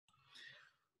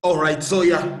All right, so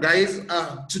yeah, guys,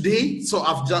 today, so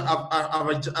as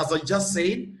I just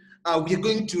said, we are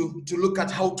going to look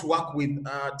at how to work with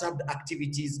tabbed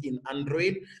activities in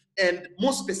Android, and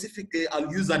more specifically,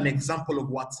 I'll use an example of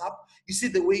WhatsApp. You see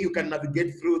the way you can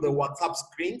navigate through the WhatsApp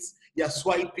screens. You're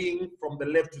swiping from the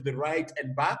left to the right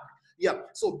and back. Yeah,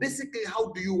 so basically,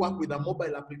 how do you work with a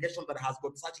mobile application that has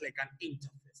got such like an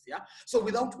interface? Yeah, so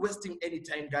without wasting any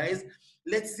time, guys,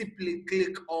 let's simply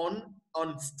click on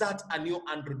start a new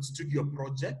Android Studio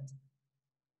project.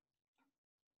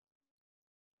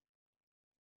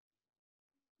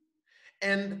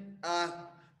 And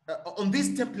on this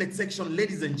template section,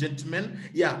 ladies and gentlemen,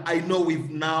 yeah, I know we've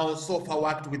now so far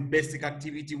worked with basic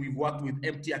activity, we've worked with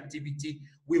empty activity,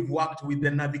 we've worked with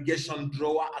the navigation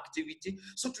drawer activity.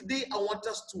 So today I want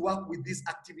us to work with this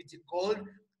activity called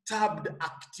tabbed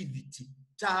activity.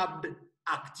 Tabbed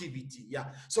activity, yeah.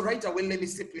 So right away, let me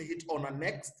simply hit on a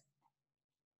next.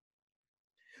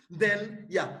 Then,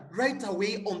 yeah, right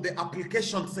away on the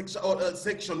application section or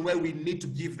section where we need to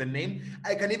give the name,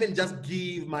 I can even just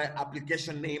give my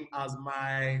application name as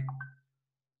my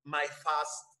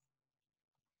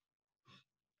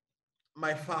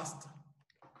first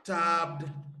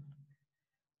tabbed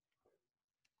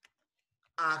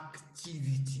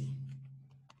activity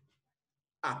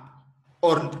app,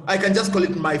 or I can just call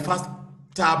it my first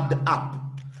tabbed app.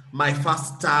 My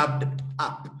first tabbed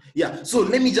app. Yeah. So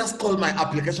let me just call my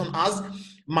application as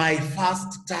my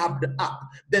first tabbed app.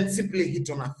 Then simply hit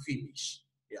on a finish.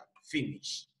 Yeah,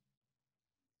 finish.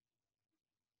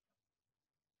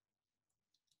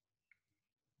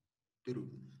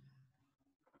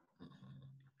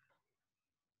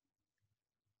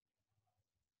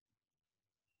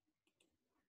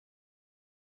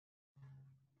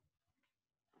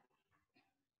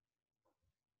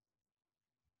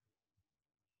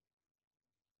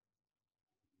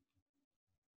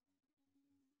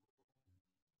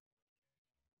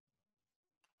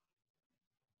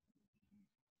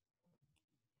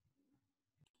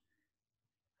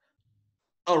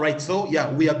 All right, so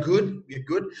yeah, we are good. We are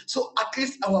good. So at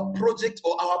least our project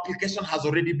or our application has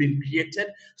already been created.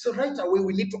 So right away,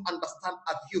 we need to understand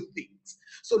a few things.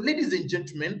 So ladies and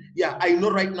gentlemen, yeah, I know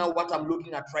right now what I'm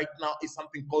looking at right now is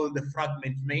something called the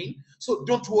fragment main. So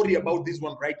don't worry about this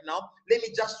one right now. Let me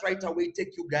just right away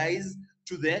take you guys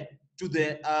to the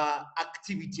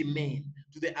activity main,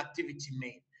 to the activity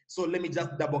main. So let me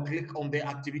just double click on the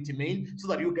activity main so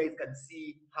that you guys can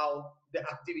see how the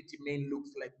activity main looks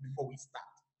like before we start.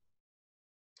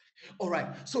 All right,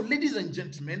 so ladies and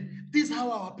gentlemen, this is how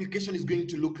our application is going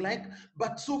to look like.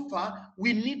 But so far,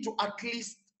 we need to at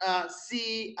least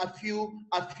see a few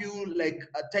like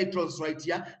titles right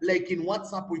here. Like in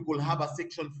WhatsApp, we could have a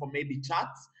section for maybe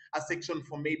chats, a section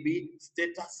for maybe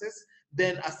statuses,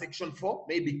 then a section for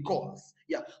maybe calls.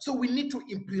 Yeah, so we need to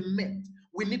implement.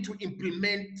 We need to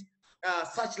implement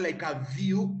such like a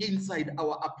view inside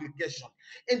our application.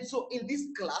 And so in this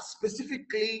class,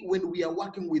 specifically when we are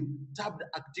working with tabbed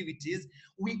activities,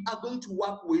 we are going to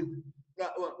work with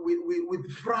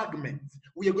fragments.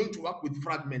 We are going to work with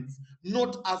fragments,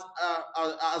 not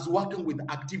as working with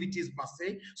activities per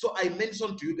se. So I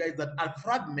mentioned to you guys that a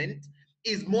fragment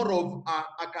is more of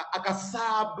a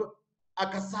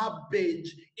sub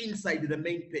page inside the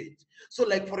main page. So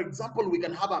like, for example, we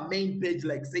can have a main page,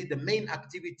 like say the main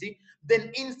activity,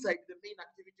 then inside the main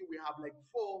activity, we have like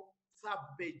 4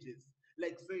 sub pages.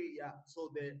 Like say, yeah, so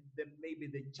the maybe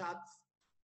the chats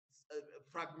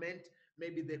fragment,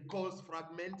 maybe the calls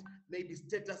fragment, maybe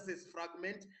statuses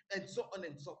fragment, and so on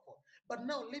and so forth. But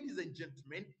now, ladies and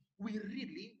gentlemen, we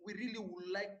really would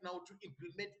like now to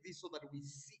implement this so that we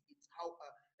see it how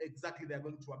exactly they're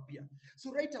going to appear.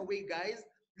 So right away, guys,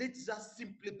 let's just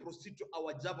simply proceed to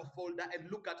our Java folder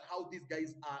and look at how these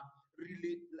guys are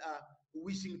really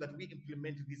wishing that we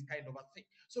implement this kind of a thing.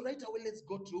 So right away, let's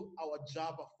go to our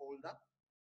Java folder.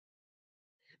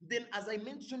 Then, as I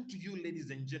mentioned to you, ladies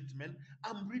and gentlemen,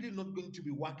 I'm really not going to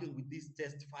be working with these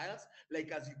test files.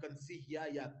 Like as you can see here,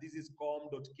 yeah, this is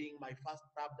com.king, my first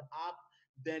tabbed app,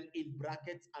 then in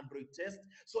brackets, Android test.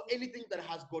 So anything that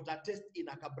has got a test in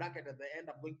a bracket at the end,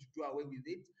 I'm going to do away with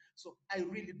it. So I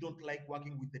really don't like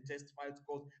working with the test files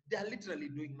because they are literally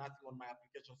doing nothing on my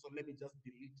application. So let me just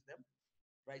delete them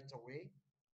right away.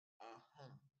 Uh-huh.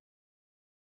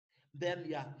 Then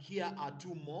yeah, here are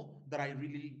 2 more that I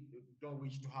really don't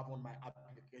wish to have on my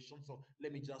application. So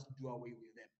let me just do away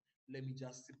with them. Let me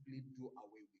just simply do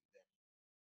away with them.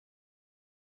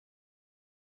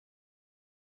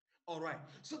 All right.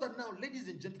 So that now, ladies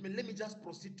and gentlemen, let me just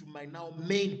proceed to my now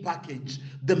main package.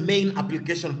 The main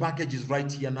application package is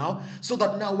right here now. So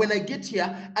that now, when I get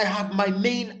here, I have my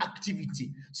main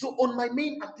activity. So on my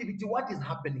main activity, what is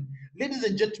happening? Ladies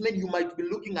and gentlemen, you might be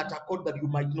looking at a code that you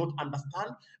might not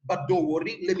understand, but don't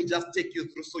worry. Let me just take you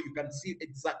through so you can see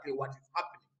exactly what is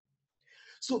happening.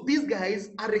 So these guys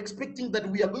are expecting that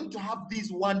we are going to have this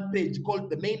one page called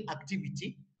the main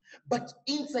activity, but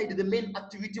inside the main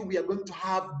activity, we are going to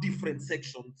have different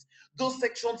sections. Those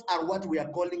sections are what we are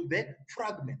calling the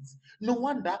fragments. No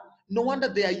wonder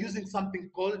they are using something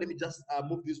called, let me just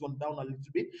move this one down a little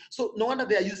bit. So no wonder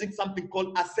they are using something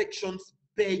called a sections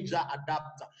pager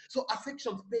adapter. So a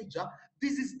sections pager,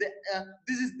 this is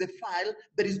the file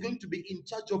that is going to be in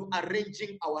charge of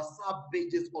arranging our sub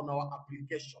pages on our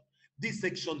application. This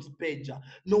sections pager.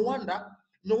 No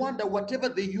wonder whatever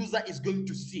the user is going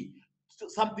to see,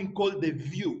 something called the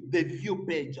view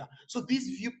pager. So this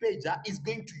view pager is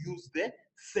going to use the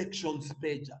sections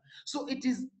pager. So it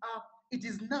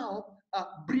is now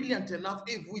brilliant enough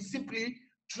if we simply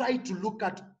try to look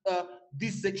at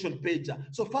this section pager.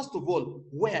 So first of all,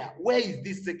 where is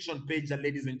this section pager,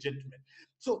 ladies and gentlemen?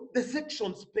 So the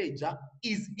sections pager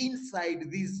is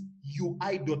inside this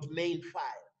ui.main file.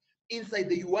 Inside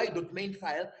the ui.main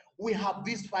file, we have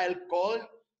this file called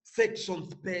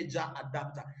sections pager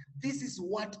adapter. This is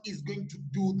what is going to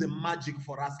do the magic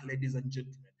for us, ladies and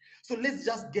gentlemen. So let's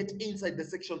just get inside the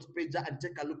sections pager and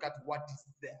take a look at what is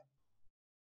there.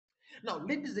 Now,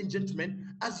 ladies and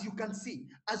gentlemen, as you can see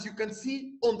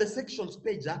on the sections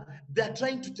pager, they're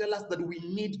trying to tell us that we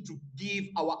need to give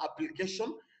our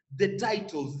application the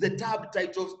titles, the tab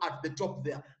titles at the top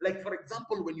there. Like for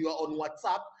example, when you are on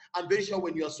WhatsApp, I'm very sure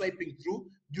when you are swiping through,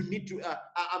 you need to.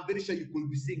 I'm very sure you will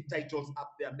be seeing titles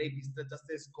up there, maybe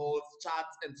statuses, calls,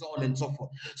 charts, and so on and so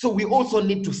forth. So we also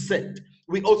need to set.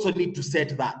 We also need to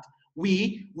set that.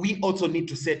 We also need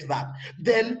to set that.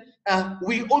 Then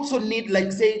we also need,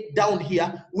 like say down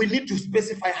here, we need to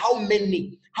specify how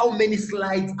many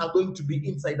slides are going to be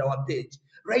inside our page.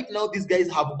 Right now, these guys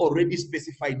have already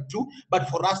specified 2, but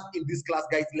for us in this class,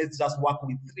 guys, let's just work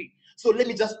with 3. So let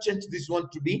me just change this one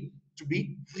to be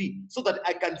 3, so that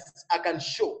I can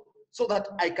show, so that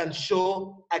I can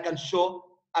show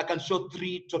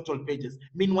 3 total pages.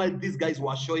 Meanwhile, these guys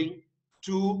were showing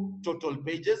 2 total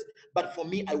pages, but for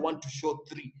me, I want to show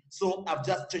 3. So I've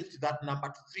just changed that number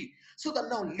to 3. So that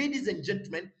now, ladies and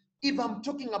gentlemen, if I'm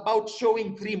talking about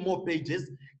showing 3 more pages,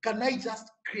 can I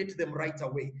just create them right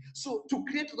away? So to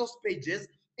create those pages,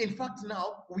 in fact,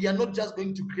 now we are not just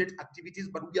going to create activities,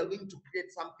 but we are going to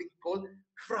create something called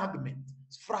fragments.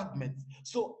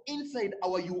 So inside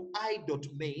our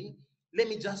ui.main, let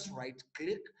me just right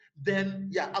click. Then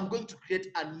yeah, I'm going to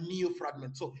create a new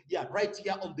fragment. So yeah, right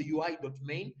here on the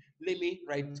ui.main, let me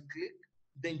right click,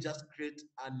 then just create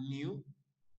a new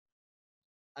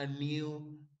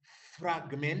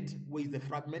fragment. Where is the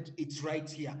fragment? It's right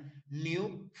here,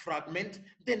 new fragment.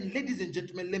 Then ladies and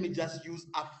gentlemen, let me just use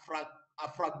a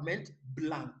fragment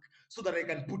blank, so that I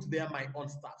can put there my own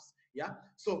stuffs. Yeah,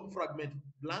 so fragment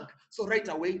blank. So right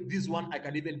away, this one I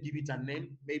can even give it a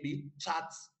name, maybe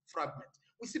charts fragment.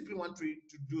 We simply want to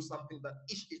do something that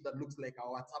that looks like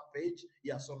our WhatsApp page.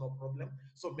 Yeah, so no problem.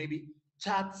 So maybe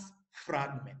charts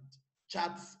fragment.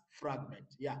 Charts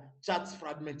fragment. Yeah, charts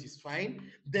fragment is fine.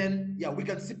 Then yeah, we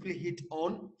can simply hit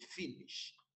on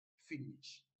finish.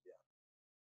 Finish.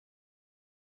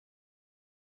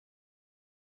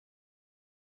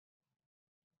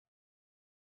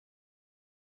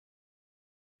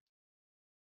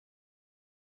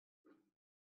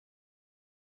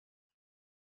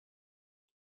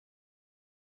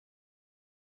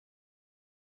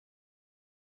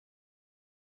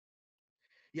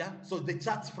 Yeah, so the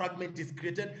charts fragment is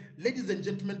created. Ladies and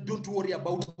gentlemen, don't worry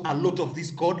about a lot of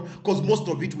this code, because most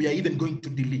of it we are even going to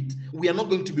delete. We are not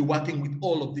going to be working with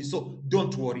all of this. So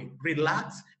don't worry,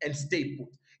 relax and stay put.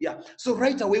 Yeah, so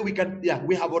right away we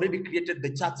have already created the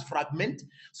charts fragment.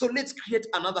 So let's create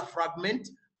another fragment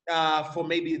for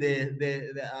maybe the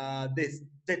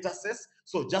statuses.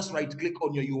 So just right click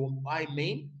on your UI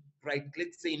main, right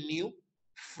click, say new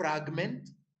fragment,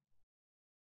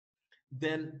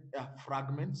 then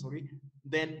fragment, sorry,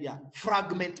 then yeah,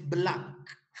 fragment blank.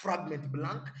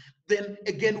 Then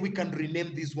again, we can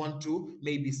rename this one to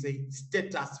maybe say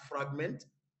status fragment,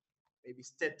 maybe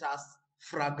status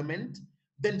fragment.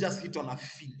 Then just hit on a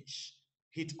finish,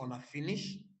 hit on a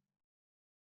finish.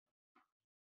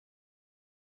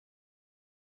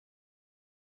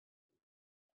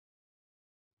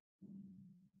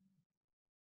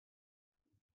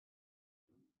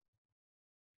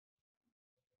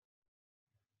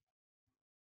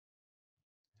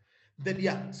 Then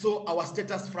yeah, so our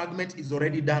status fragment is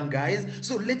already done, guys.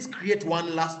 So let's create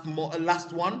one last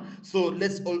one. So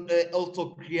let's also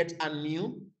create a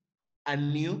new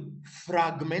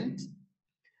fragment.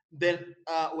 Then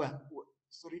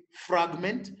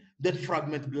fragment, then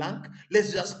fragment blank.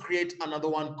 Let's just create another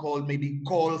one called maybe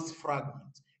calls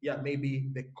fragment. Yeah,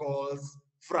 maybe the calls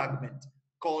fragment.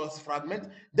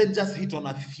 Then just hit on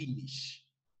a finish.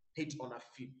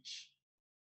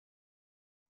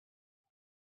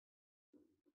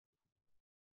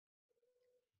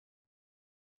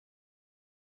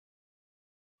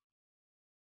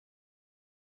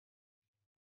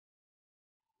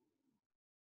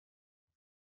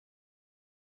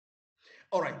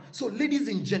 All right, so ladies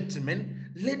and gentlemen,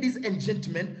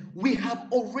 we have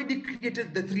already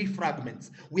created the three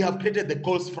fragments. We have created the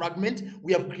calls fragment,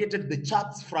 we have created the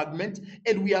chats fragment,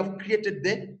 and we have created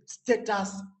the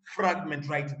status fragment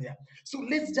right there. So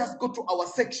let's just go to our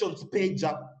sections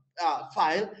pager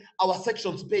file, our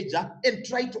sections pager, and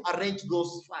try to arrange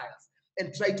those files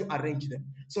and try to arrange them.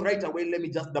 So right away, let me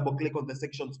just double click on the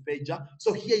sections pager.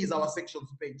 So here is our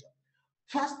sections pager.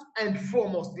 First and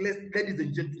foremost, ladies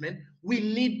and gentlemen, we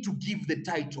need to give the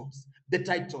titles.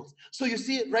 So you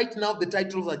see, right now the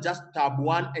titles are just tab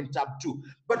 1 and tab 2.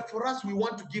 But for us, we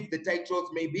want to give the titles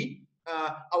maybe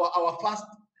our first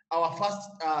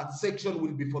section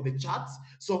will be for the charts.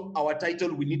 So our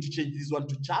title, we need to change this one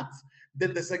to charts.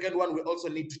 Then the second one, we also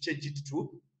need to change it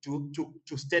to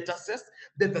statuses.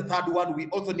 Then the third one, we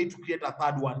also need to create a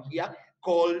third one here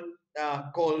called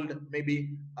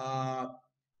maybe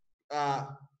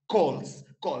calls.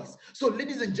 So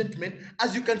ladies and gentlemen,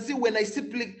 as you can see, when I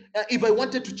simply if I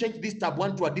wanted to change this tab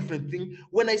 1 to a different thing,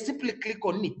 when I simply click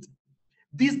on it,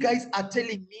 these guys are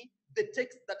telling me the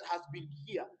text that has been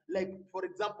here. Like for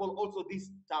example, also this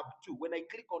tab 2, when I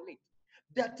click on it,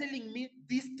 they're telling me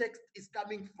this text is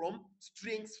coming from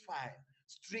strings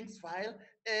file,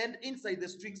 and inside the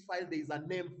strings file there is a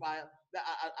name file,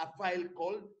 a file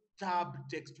called tab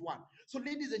text1. So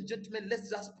ladies and gentlemen, let's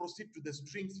just proceed to the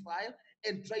strings file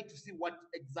and try to see what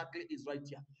exactly is right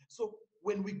here. So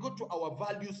when we go to our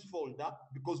values folder,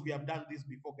 because we have done this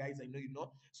before, guys, I know you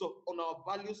know. So on our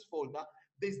values folder,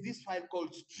 there's this file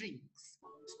called strings.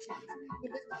 So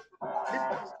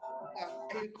let's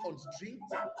click on strings.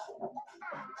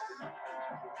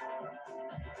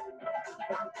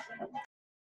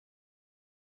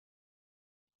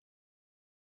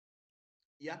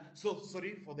 Yeah, so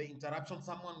sorry for the interruption.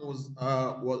 Someone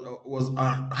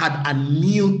had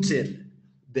unmuted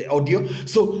the audio.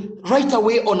 So right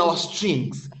away on our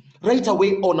strings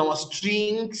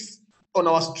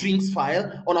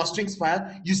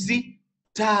file, you see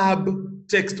tab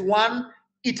text1,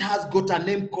 it has got a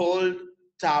name called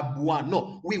tab 1.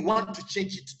 No, we want to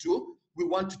change it to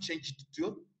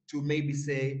maybe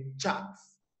say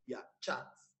charts. Yeah,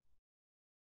 charts.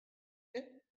 Okay.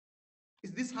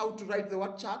 Is this how to write the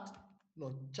word chart?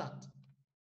 No, chart.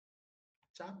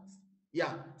 Charts?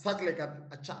 Yeah, such like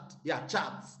a chart. Yeah,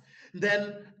 charts.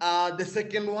 Then the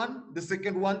second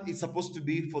one is supposed to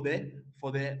be for the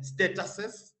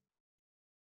statuses.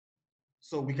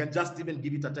 So we can just even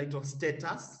give it a title,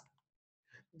 status.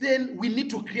 Then we need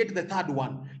to create the third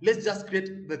one. Let's just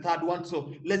create the third one.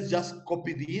 So let's just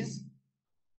copy these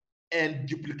and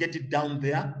duplicate it down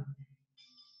there.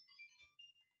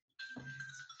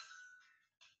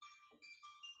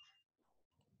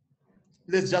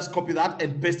 Let's just copy that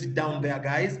and paste it down there,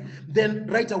 guys. Then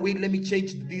right away, let me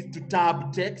change this to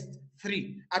tab text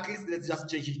 3. At least let's just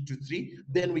change it to 3.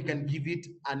 Then we can give it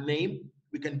a name.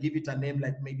 We can give it a name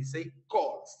like maybe say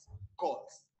calls.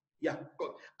 Yeah,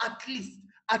 calls. At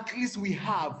least we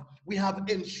have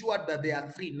ensured that there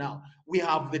are 3 now. We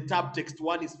have the tab text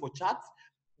 1 is for charts.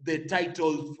 The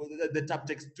title for the tab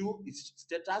text 2 is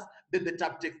status. Then the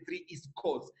tab text 3 is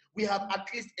calls. We have at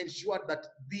least ensured that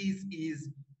this is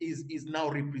now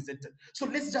represented. So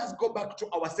let's just go back to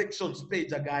our sections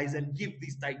pager, guys, and give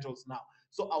these titles now.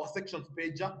 So our sections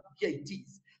pager, here it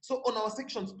is. So on our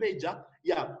sections pager,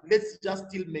 yeah, let's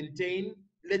still maintain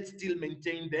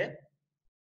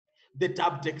the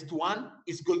tab text 1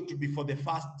 is going to be for the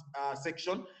first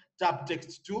section. Tab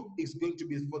text 2 is going to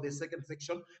be for the second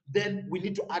section. Then we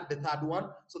need to add the third one.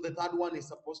 So the third one is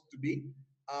supposed to be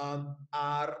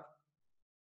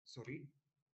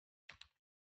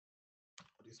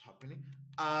what is happening?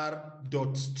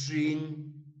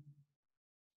 r.string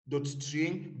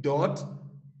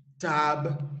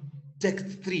tab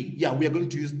text 3. Yeah, we are going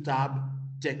to use tab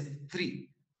text 3.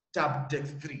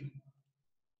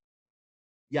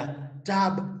 Yeah,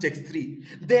 tab text 3.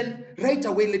 Then right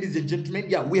away, ladies and gentlemen,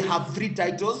 yeah, we have 3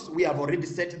 titles. We have already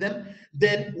set them.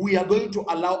 Then we are going to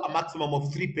allow a maximum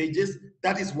of 3 pages.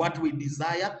 That is what we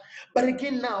desire. But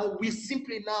again, now we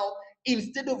simply now,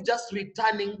 instead of just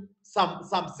returning some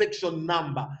section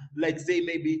number, like say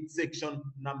maybe section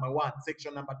number 1,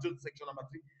 section number 2, section number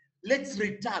 3, let's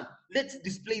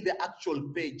display the actual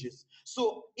pages.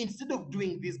 So instead of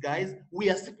doing this, guys, we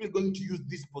are simply going to use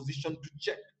this position to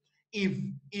check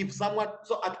if someone,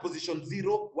 so at position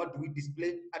 0, what do we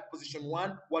display? At position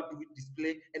 1, what do we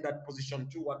display? And at position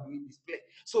 2, what do we display?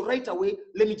 So right away,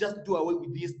 let me just do away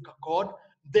with this code,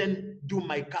 then do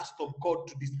my custom code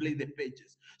to display the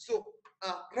pages. So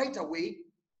right away,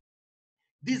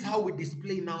 this is how we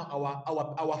display now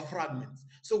our fragments.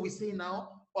 So we say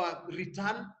now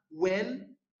return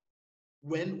when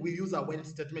we use our when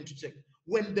statement to check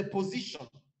when the position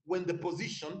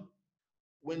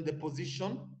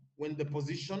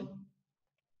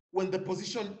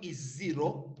is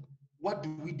 0. What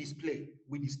do we display?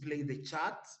 We display the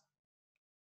chart's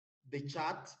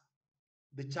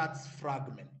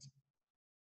fragment.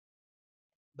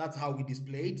 That's how we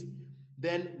display it.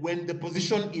 Then when the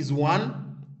position is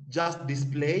 1, just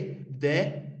display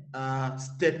the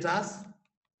status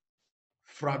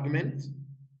fragment.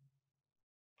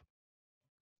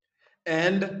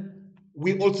 And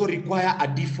we also require a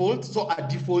default. So a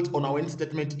default on our when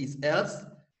statement is else.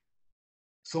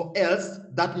 So else,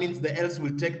 that means the else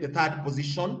will take the 3rd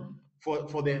position for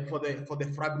the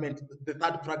fragment, the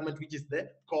 3rd fragment, which is the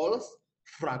calls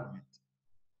fragment.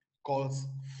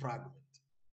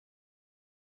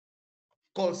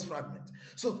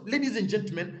 So ladies and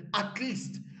gentlemen, at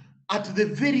least at the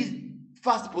very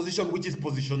first position, which is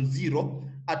position 0,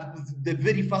 at the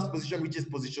very first position, which is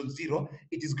position 0,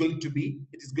 it is going to be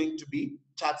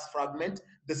charts fragment.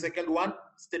 The second one,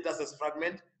 statuses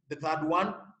fragment. The third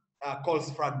one,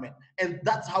 calls fragment. And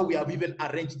that's how we have even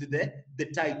arranged the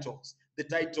titles. The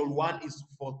title 1 is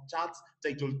for charts,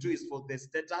 title 2 is for the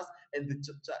status, and the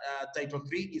title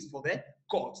 3 is for the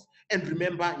calls. And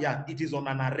remember, yeah, it is on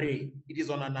an array. It is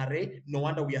on an array. No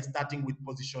wonder we are starting with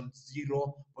position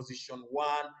 0, position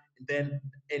 1, and then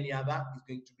any other is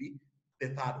going to be the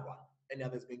 3rd one. Any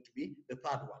other is going to be the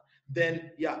 3rd one.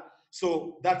 Then, yeah,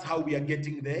 so that's how we are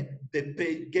getting the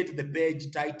page, get the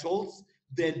page titles,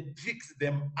 then fix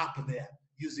them up there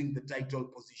using the title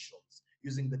positions,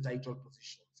 using the title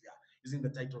position.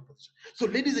 So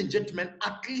ladies and gentlemen,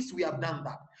 at least we have done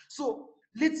that. So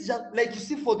let's just, like you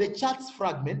see, for the charts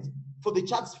fragment,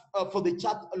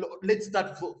 let's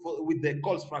start with the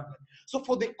calls fragment. So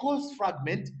for the calls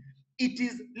fragment, it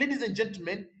is, ladies and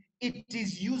gentlemen, it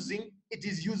is using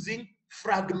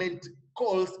fragment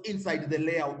calls inside the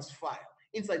layouts file,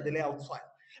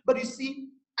 But you see,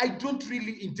 I don't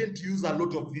really intend to use a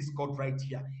lot of this code right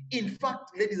here. In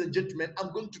fact, ladies and gentlemen,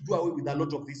 I'm going to do away with a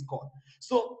lot of this code.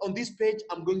 So on this page,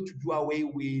 I'm going to do away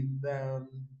with the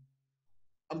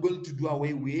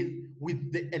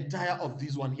entire of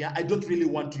this one here. I don't really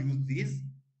want to use this.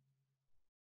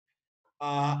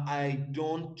 I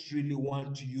don't really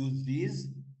want to use this.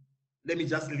 Let me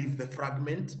just leave the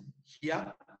fragment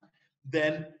here.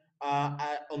 Then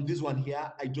on this one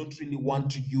here, I don't really want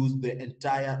to use the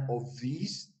entire of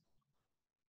this.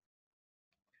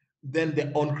 Then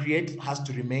the on create has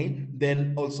to remain.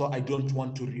 Then also I don't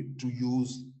want to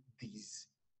use these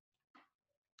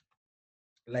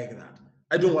like that.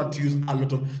 I don't want to use a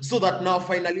lot of, so that now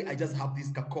finally I just have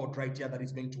this code right here that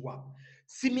is going to work.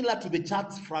 Similar to the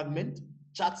charts fragment,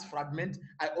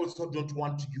 I also don't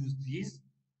want to use these.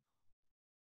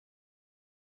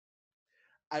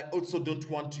 I also don't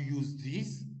want to use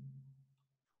these.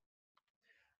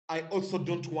 I also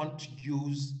don't want to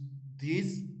use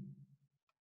these.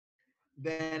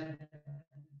 Then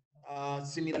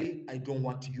similarly, I don't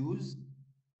want to use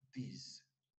these.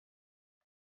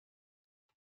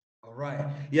 All right.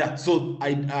 Yeah. So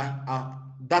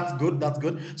that's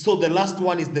good. So the last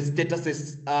one is the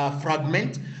statuses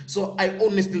fragment. So I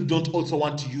honestly don't also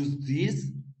want to use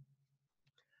these.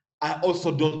 I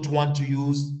also don't want to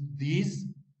use these.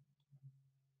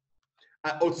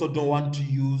 I also don't want to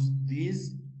use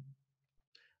these.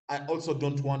 I also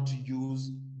don't want to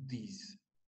use these.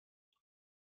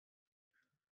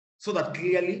 So that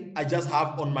clearly I just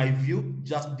have on my view,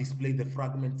 just display the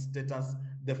fragment status,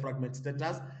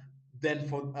 then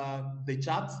for the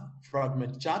charts,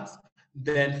 fragment charts,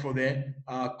 then for the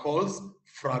calls,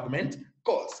 fragment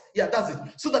calls. Yeah, that's it.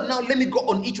 So that now let me go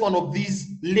on each one of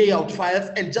these layout files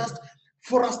and just,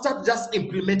 for a start, just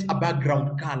implement a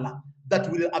background color that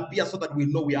will appear so that we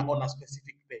know we are on a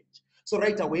specific page. So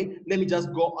right away, let me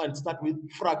just go and start with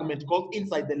fragment calls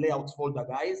inside the layouts folder,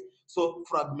 guys. So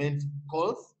fragment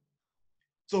calls.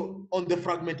 So on the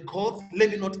fragment calls, let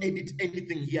me not edit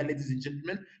anything here, ladies and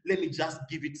gentlemen. Let me just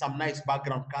give it some nice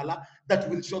background color that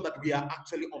will show that we are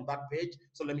actually on that page.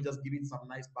 So let me just give it some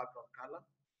nice background color.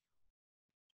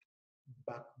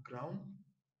 Background.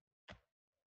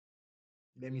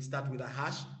 Let me start with a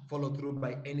hash, followed through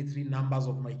by any three numbers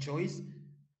of my choice.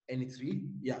 Any three,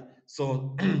 yeah.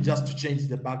 So just to change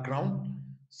the background.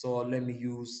 So let me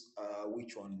use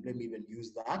which one? Let me even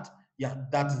use that. Yeah,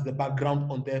 that is the background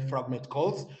on the fragment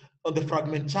calls. On the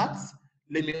fragment charts,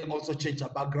 let me also change a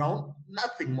background.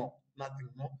 Nothing more, nothing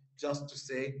more. Just to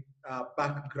say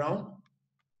background.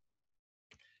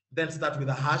 Then start with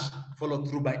a hash, followed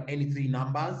through by any three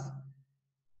numbers.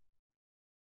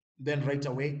 Then right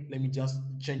away, let me just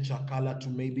change a color to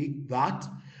maybe that.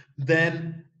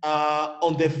 Then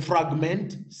on the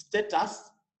fragment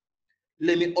status,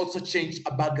 let me also change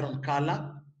a background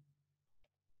color.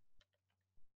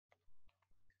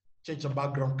 Change the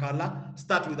background color,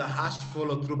 start with a hash,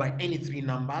 followed through by any three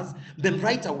numbers. Then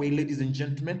right away, ladies and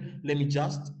gentlemen, let me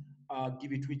just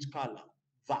give it which color?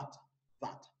 That.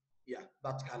 Yeah,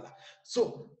 that color.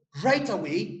 So right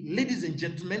away, ladies and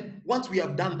gentlemen, once we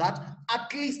have done that,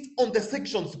 at least on the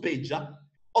sections page,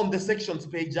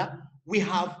 we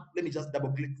have, let me just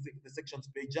double click the sections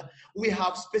page. We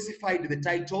have specified the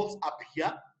titles up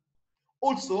here.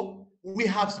 Also, we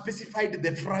have specified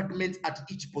the fragment at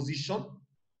each position.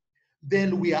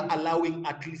 Then we are allowing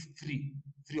at least three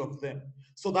of them.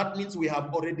 So that means we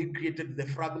have already created the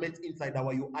fragments inside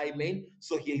our UI main.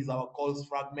 So here is our calls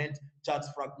fragment, charts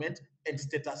fragment, and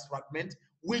status fragment,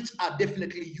 which are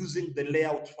definitely using the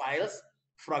layout files,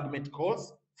 fragment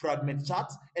calls, fragment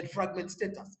charts, and fragment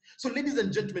status. So ladies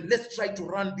and gentlemen, let's try to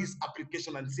run this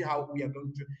application and see how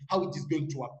it is going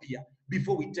to appear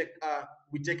before we take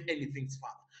anything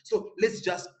further. So let's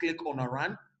just click on a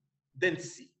run, then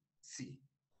see.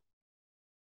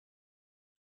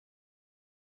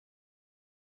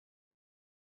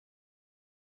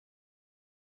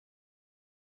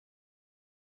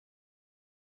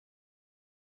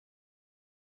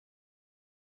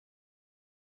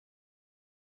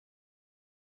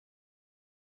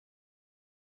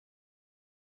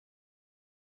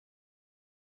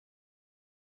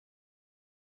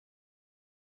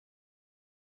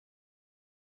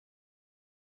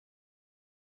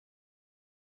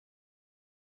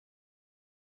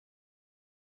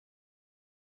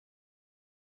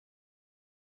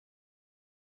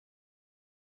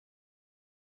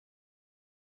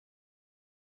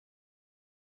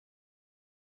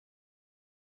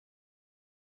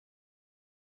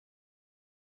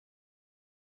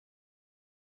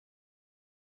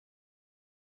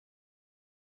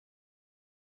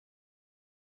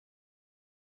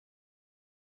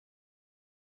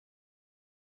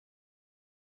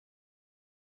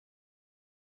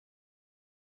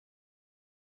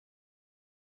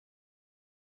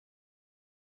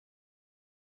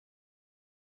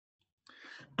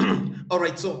 All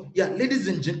right, so yeah, ladies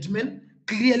and gentlemen,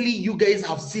 clearly you guys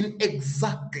have seen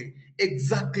exactly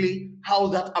how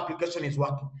that application is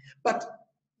working. But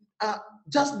uh,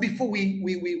 just before we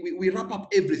wrap up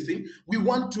everything, we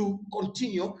want to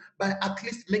continue by at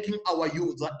least making our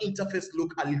user interface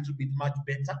look a little bit much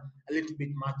better,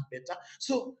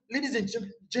 So, ladies and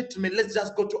gentlemen, let's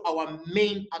just go to our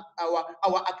main,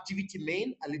 our activity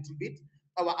main a little bit.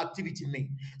 Our activity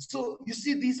main. So you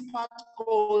see this part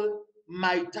called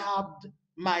my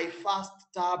first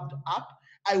tabbed app.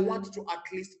 I want to at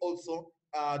least also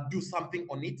do something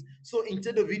on it. So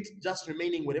instead of it just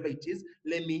remaining wherever it is,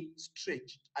 let me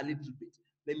stretch it a little bit.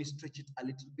 Let me stretch it a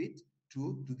little bit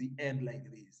to the end like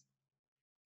this.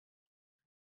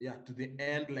 Yeah, to the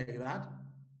end like that.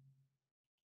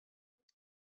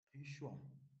 Are you sure?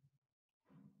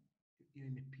 You're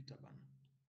in a Peter Pan.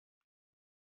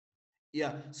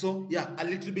 Yeah, so yeah, a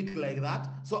little bit like that.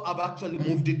 So I've actually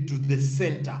moved it to the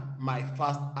center, my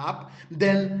first app.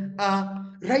 Then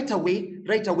right away,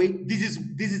 this is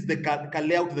the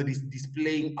layout that is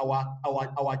displaying our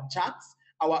charts,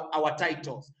 our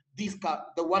titles. The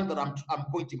one that I'm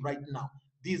pointing right now.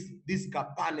 This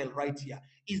panel right here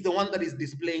is the one that is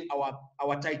displaying our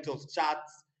titles,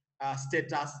 charts,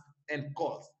 status, and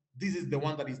calls. This is the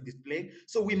one that is displaying.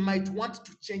 So we might want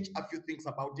to change a few things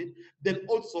about it. Then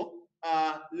also,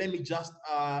 let me just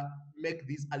make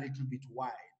this a little bit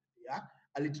wide. Yeah,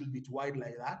 a little bit wide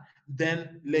like that.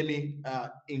 Then let me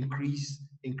increase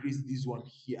this one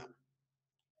here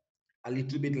a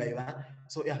little bit like that.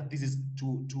 So yeah, this is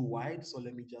too wide. So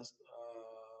let me just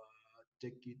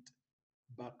take it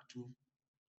back to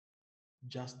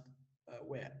just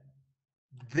where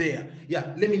There.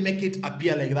 Yeah, let me make it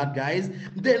appear like that, guys.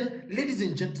 Then, ladies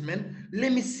and gentlemen,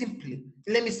 let me simply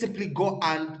go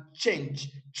and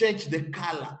change the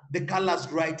color, the colors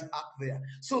right up there.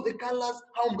 So the colors,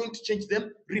 how I'm going to change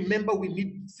them, remember, we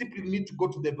need to go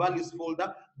to the values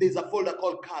folder. There's a folder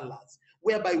called colors,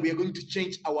 whereby we are going to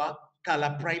change our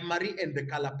color primary and the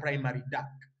color primary dark.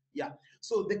 Yeah,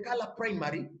 so the color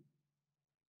primary,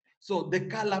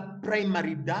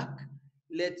 dark,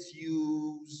 let's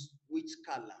use which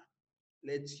color?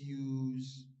 Let's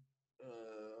use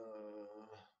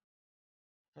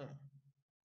huh,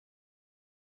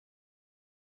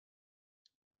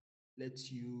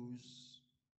 let's use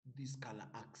this color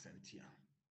accent here.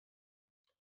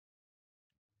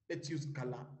 Let's use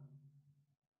color,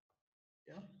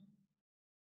 yeah.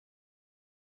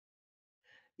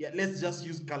 Yeah, let's just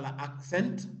use color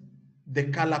accent,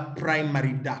 the color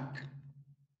primary dark.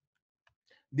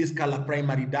 This color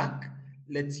primary dark,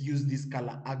 let's use this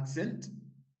color accent.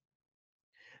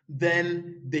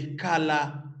 Then the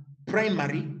color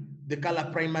primary,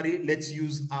 let's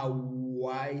use a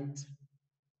white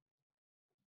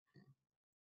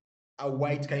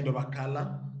kind of a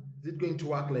color. Is it going to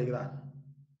work like that?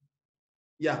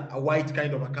 Yeah, a white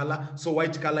kind of a color. So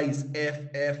white color is F,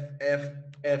 F, F,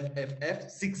 F, F, F,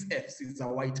 6 Fs is a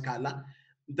white color.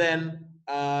 Then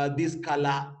this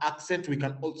color accent, we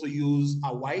can also use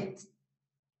a white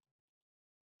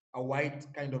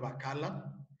kind of a color.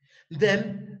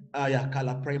 Then, yeah,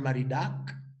 color primary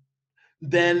dark.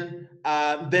 Then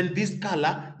this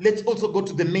color, let's also go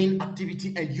to the main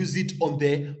activity and use it on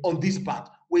this part.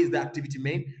 Where is the activity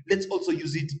main? Let's also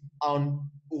use it on,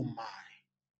 oh my,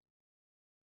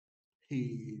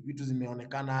 vitu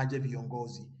zimeonekana aje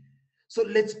viongozi. So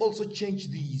let's also change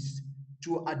these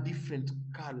to a different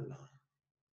color.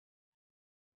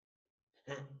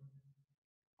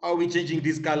 How are we changing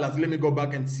these colors? Let me go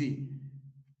back and see.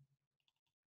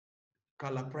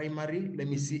 Color primary, let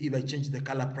me see if I change the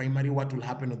color primary, what will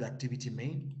happen on the activity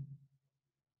main.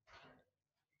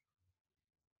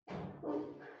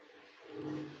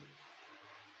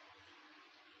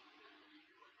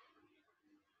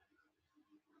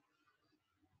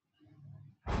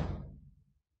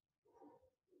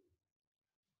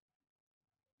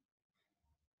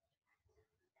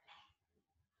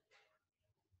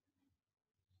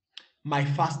 My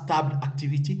first tabbed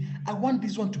activity, I want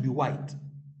this one to be white.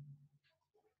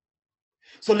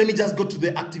 So let me just go to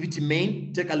the activity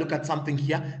main, take a look at something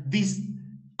here. This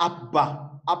up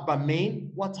bar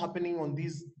main, what's happening on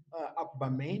this up bar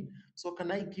main? So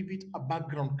can I give it a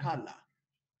background color?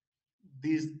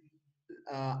 This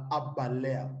up bar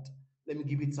layout. Let me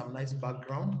give it some nice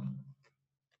background.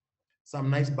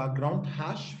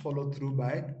 Hash followed through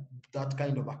by that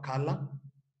kind of a color.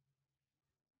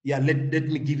 Yeah, let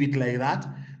me give it like that.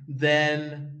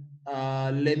 Then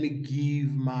let me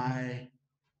give my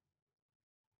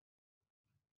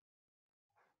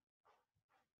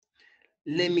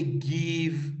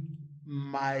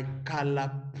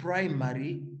color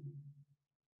primary,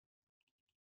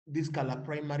 this color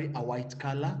primary, a white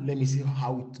color. Let me see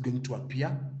how it's going to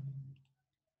appear.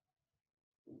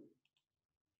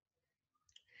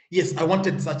 Yes, I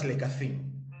wanted such like a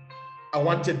thing.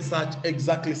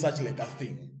 Exactly such like a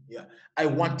thing. Yeah, I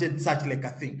wanted such like a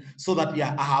thing, so that,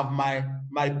 yeah, I have my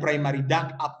primary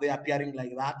dark up there appearing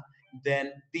like that.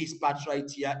 Then this part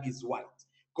right here is white,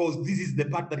 because this is the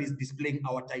part that is displaying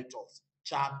our titles,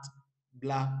 chat,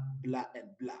 blah, blah, and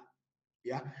blah.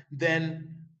 Yeah.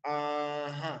 Then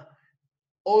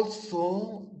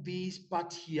also this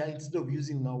part here, instead of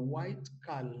using a white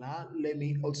color, let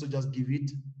me also just give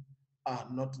it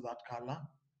not that color.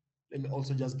 Let me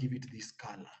also just give it this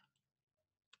color.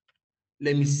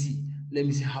 Let me see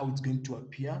how it's going to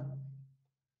appear.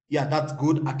 Yeah, that's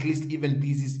good. At least even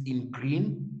this is in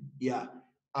green. Yeah,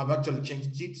 I've actually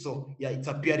changed it. So yeah, it's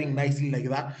appearing nicely like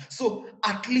that. So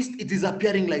at least it is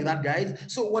appearing like that, guys.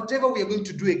 So whatever we are going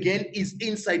to do again is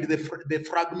inside the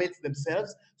fragments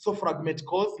themselves. So fragment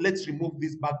calls, let's remove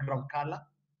this background color.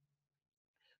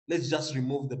 Let's just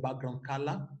remove the background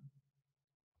color.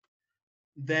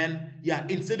 Then, yeah,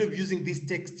 instead of using this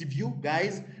text view,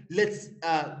 guys, let's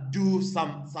do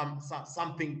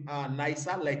something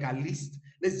nicer, like a list.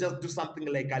 Let's just do something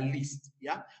like a list.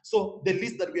 Yeah, so the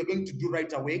list that we are going to do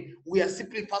right away, we are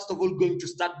simply first of all going to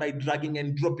start by dragging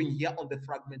and dropping here on the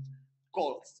fragment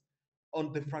calls.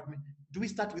 On the fragment, do we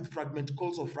start with fragment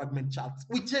calls or fragment charts?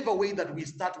 Whichever way that we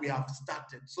start, we have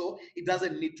started, so it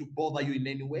doesn't need to bother you in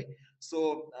any way.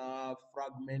 So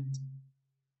fragment,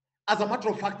 as a matter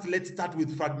of fact, let's start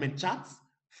with fragment charts,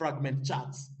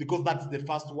 because that's the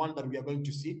first one that we are going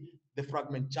to see, the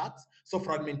fragment charts. So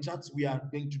fragment charts, we are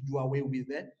going to do away with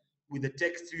it. with the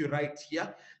text view right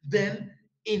here. Then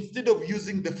instead of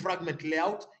using the fragment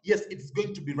layout, yes, it's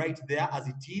going to be right there as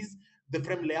it is, the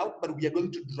frame layout, but we are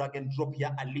going to drag and drop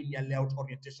here a linear layout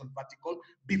orientation vertical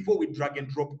before we drag and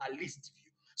drop a list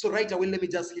view. So right away, let me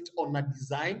just hit on a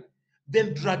design,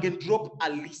 then drag and drop a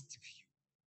list view.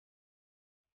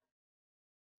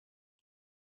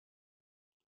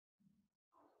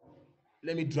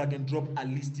 Let me drag and drop a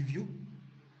list view.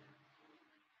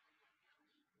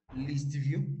 List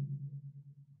view.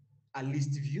 A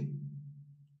list view.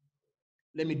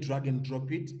 Let me drag and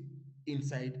drop it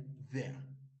inside there.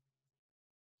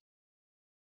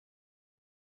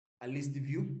 A list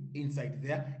view inside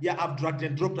there. Yeah, I've dragged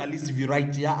and dropped a list view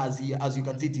right here. As you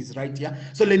can see, it is right here.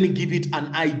 So let me give it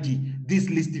an ID. This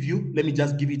list view, let me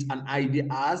just give it an ID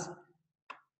as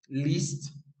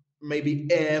list, maybe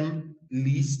M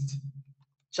list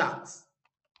charts.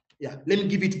 Yeah, let me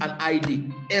give it an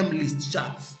ID, M list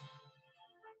charts.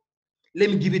 Let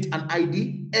me give it an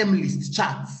ID, M list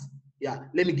charts. Yeah,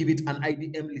 let me give it an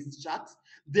ID, M list charts.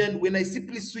 Then when I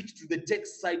simply switch to the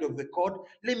text side of the code,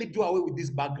 let me do away with this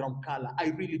background color. I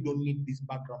really don't need this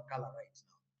background color right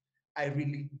now. I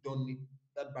really don't need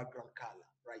that background color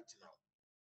right now.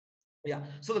 Yeah,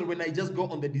 so that when I just go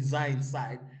on the design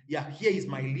side, yeah, here is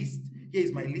my list. Here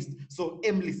is my list. So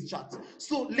M list chart.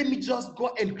 So let me just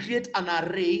go and create an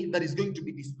array that is going to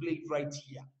be displayed right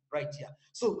here, right here.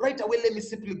 So right away, let me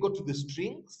simply go to the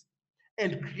strings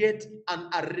and create an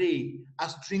array, a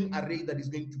string array that is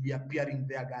going to be appearing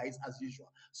there, guys, as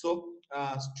usual. So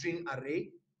string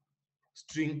array.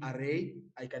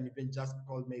 I can even just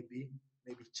call maybe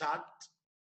chart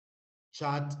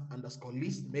underscore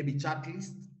list, maybe chart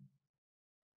list.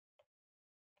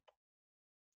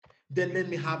 Then let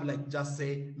me have like just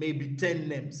say maybe 10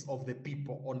 names of the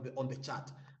people on the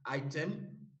chart. Item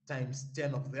times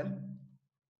 10 of them,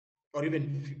 or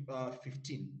even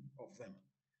 15 of them.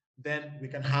 Then we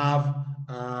can have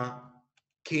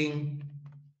King,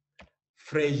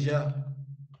 Fraser,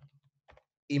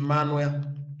 Emmanuel,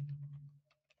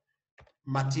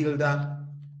 Matilda,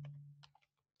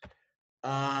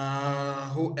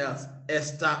 who else?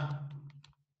 Esther,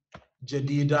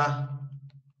 Jadida,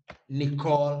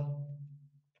 Nicole,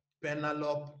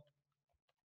 Penelope,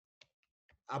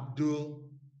 Abdul,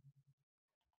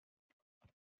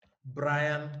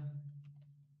 Brian,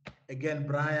 again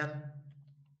Brian,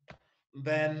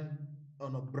 then oh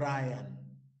no, Brian,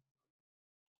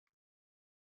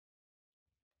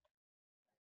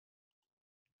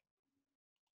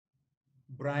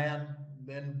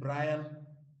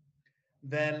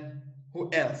 then who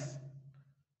else?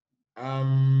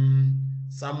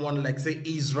 Someone like say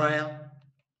Israel,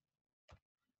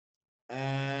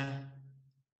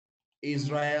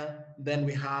 then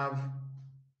we have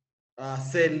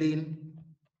Celine,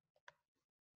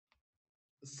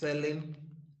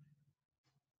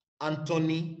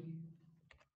 Anthony,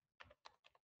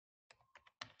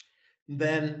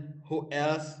 then who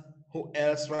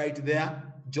else right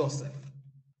there? Joseph.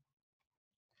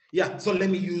 Yeah, so let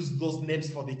me use those names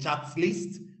for the charts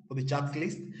list,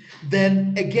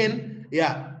 Then again,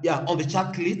 on the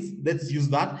chart list, let's use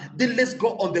that. Then let's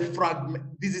go on the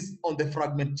fragment. This is on the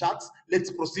fragment charts.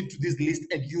 Let's proceed to this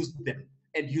list and use them.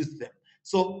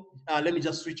 So let me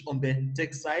just switch on the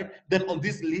text side. Then on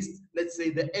this list, let's say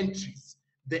the entries.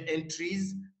 The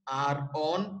entries are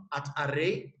on at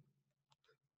array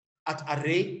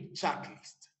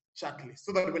checklist,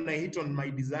 so that when I hit on my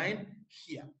design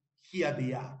here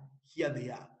they are.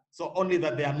 So only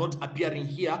that they are not appearing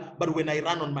here, but when I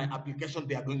run on my application,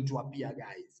 they are going to appear,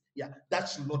 guys. Yeah, that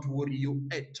should not worry you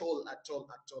at all.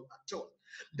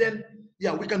 Then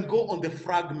we can go on the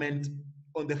fragment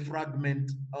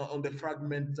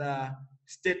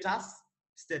status.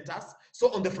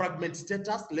 So on the fragment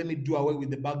status, let me do away with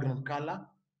the background color.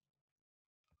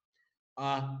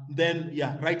 Then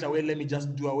right away, let me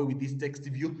just do away with this text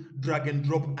view, drag and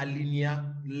drop a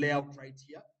linear layout right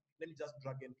here. Let me just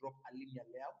drag and drop a linear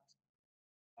layout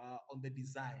on the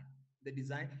design.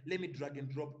 Let me drag and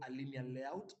drop a linear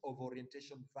layout of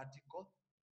orientation vertical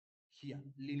here.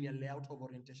 Linear layout of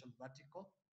orientation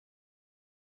vertical.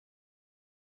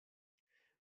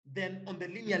 Then on the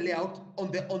linear layout,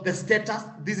 on the status,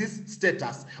 this is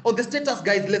status. On the status,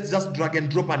 guys, let's just drag and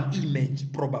drop an image,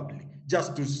 probably,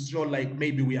 just to show like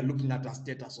maybe we are looking at a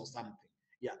status or something.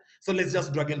 Yeah, so let's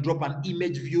just drag and drop an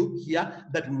image view here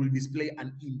that we will display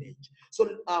an image.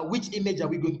 So which image are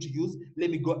we going to use? Let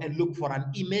me go and look for an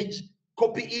image,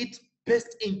 copy it,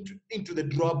 paste into the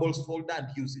drawables folder and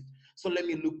use it. So let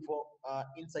me look for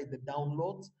inside the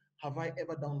downloads. Have I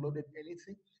ever downloaded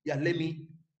anything? Yeah, let me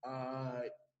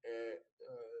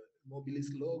Mobilis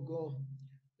logo.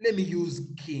 let me use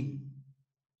king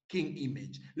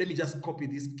image. Let me just copy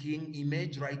this king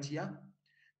image right here,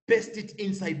 paste it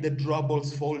inside the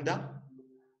drawables folder.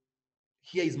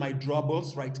 Here is my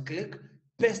drawables, right click,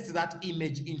 paste that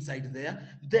image inside there.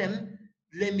 Then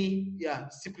let me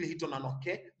simply hit on an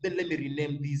OK. Then let me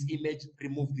rename this image,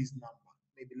 remove this number.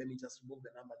 Maybe let me just remove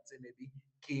the number and say maybe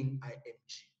king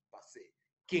img per se.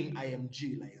 King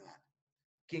img like that.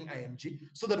 King img,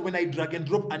 so that when I drag and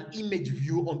drop an image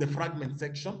view on the fragment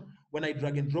section, when I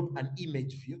drag and drop an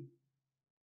image view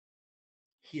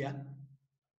here,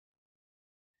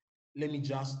 let me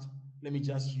just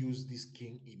use this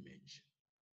king image.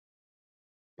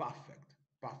 Perfect,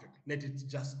 perfect. Let it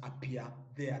just appear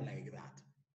there like that.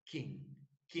 King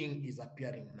is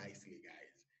appearing nicely,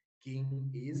 guys.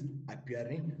 King is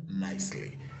appearing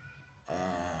nicely.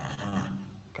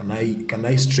 Can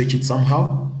I stretch it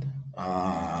somehow?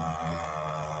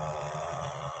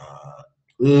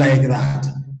 Like that,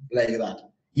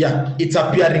 yeah, it's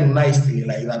appearing nicely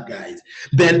like that, guys.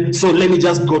 Then so let me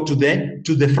just go to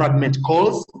the fragment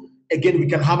calls again. We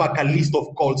can have a list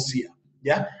of calls here,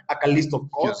 yeah, a list of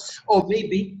calls. Yes. Or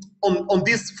maybe on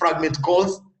these fragment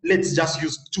calls, let's just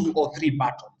use 2 or 3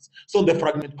 buttons. So on the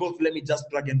fragment calls, let me just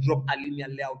drag and drop a linear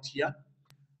layout here.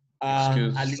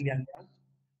 A linear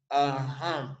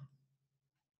layout.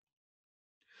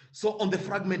 So on the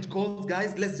fragment calls,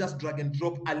 guys, let's just drag and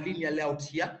drop a linear layout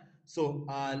here. So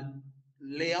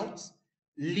layout,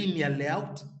 linear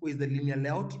layout. Where is the linear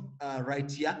layout?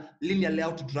 Right here. Linear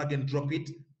layout, drag and drop it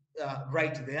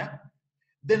right there.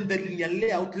 Then the linear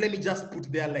layout, let me just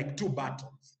put there like 2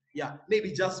 buttons. Yeah,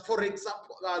 maybe just for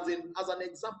example, as an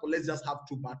example, let's just have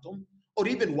 2 buttons or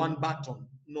even 1 button.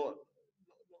 No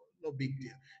big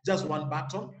deal. Just 1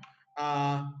 button.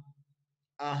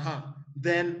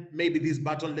 Then maybe this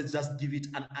button, let's just give it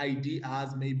an ID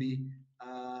as maybe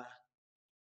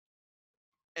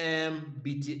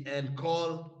MBTN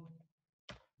call.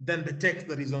 Then the text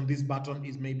that is on this button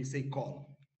is maybe say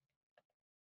call.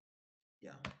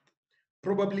 Yeah.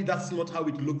 Probably that's not how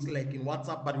it looks like in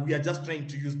WhatsApp, but we are just trying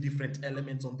to use different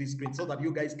elements on this screen so that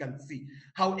you guys can see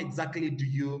how exactly do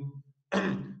you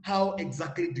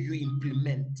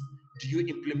implement? Do you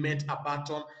implement a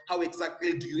button? How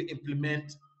exactly do you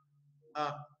implement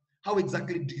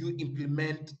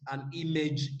an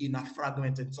image in a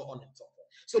fragment, and so on and so forth?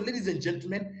 So ladies and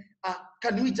gentlemen,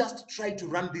 can we just try to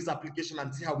run this application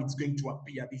and see how it's going to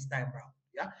appear this time around?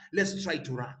 Yeah, let's try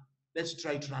to run and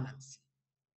see.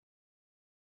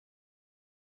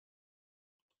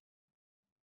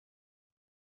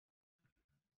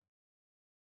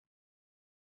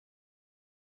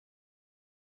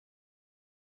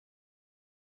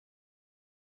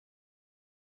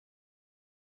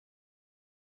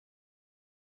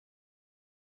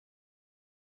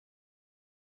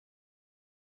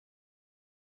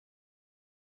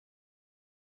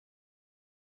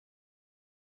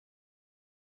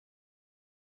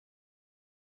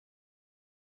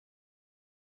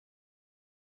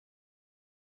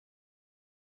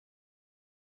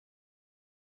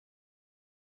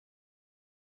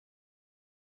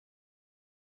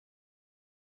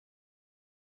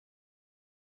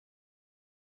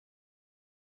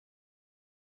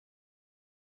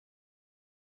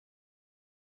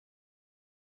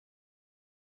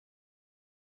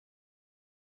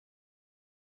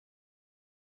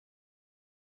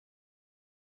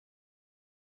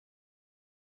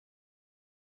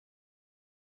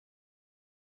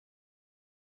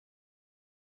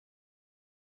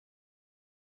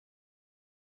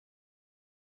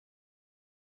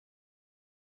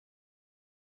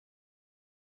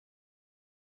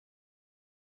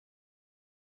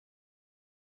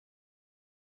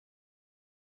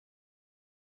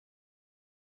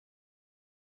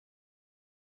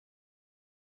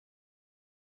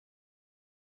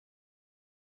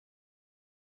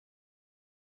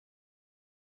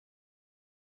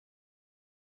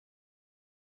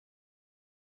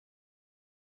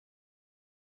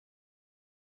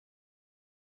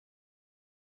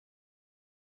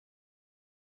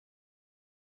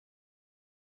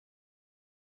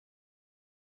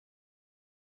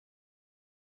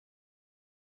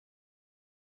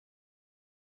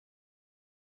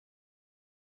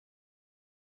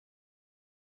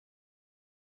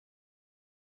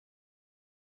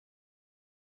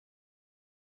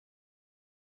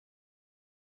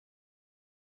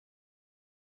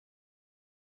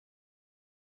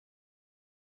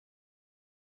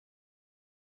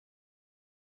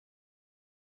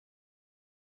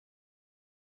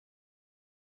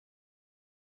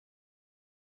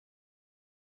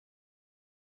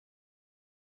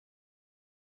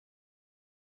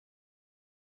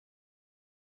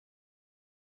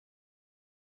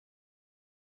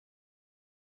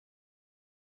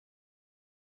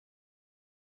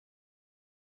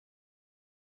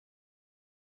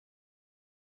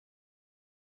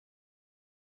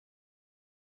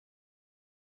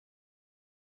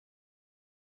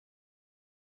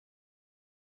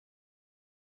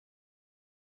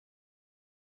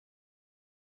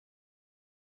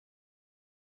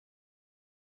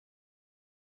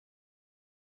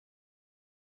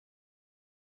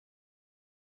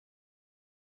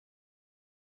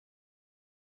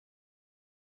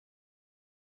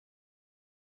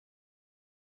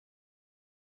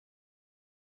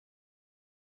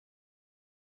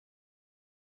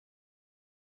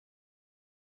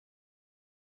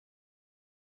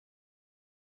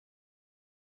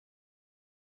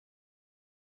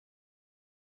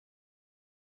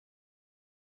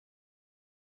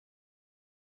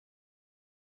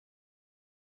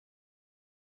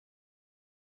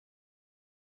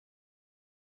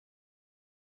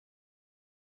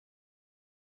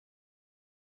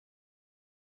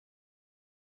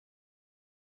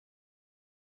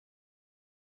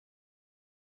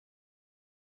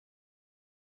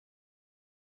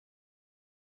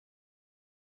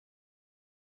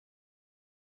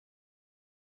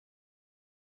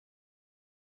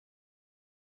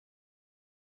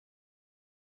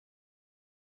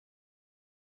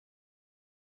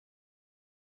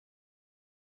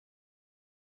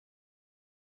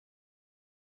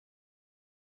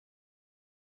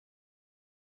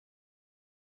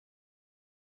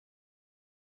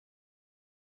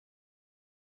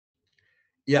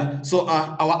 Yeah, so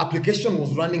our application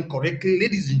was running correctly,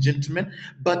 ladies and gentlemen,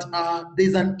 but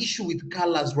there's an issue with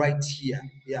colors right here.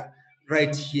 Yeah,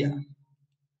 right here.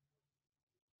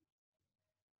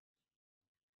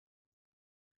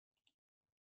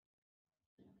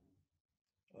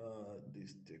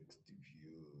 This text view.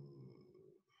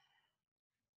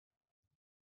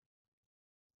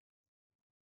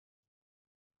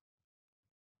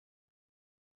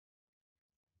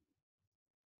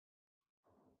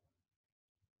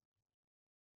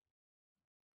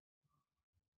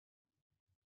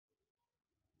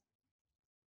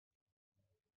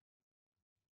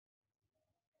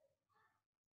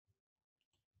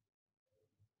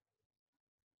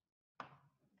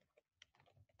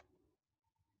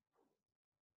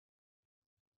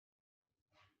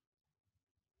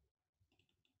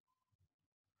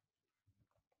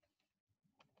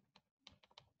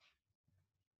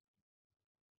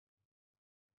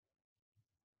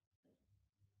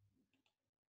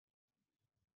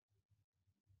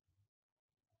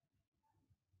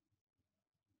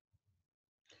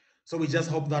 So we just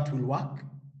hope that will work.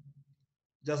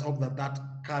 Just hope that that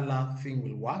color thing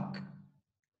will work.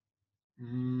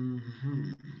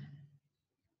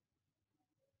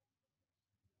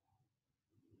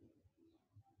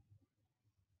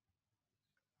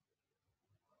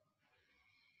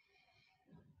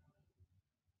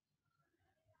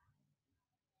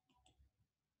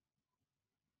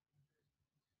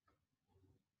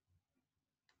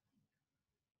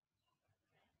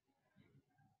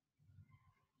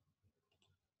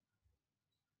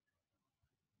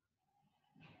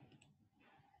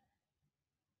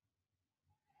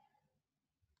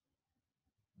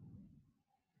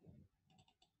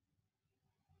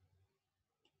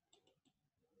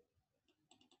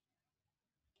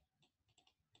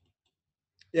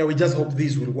 Yeah, we just hope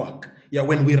this will work. Yeah,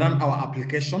 when we run our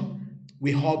application,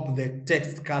 we hope the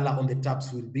text color on the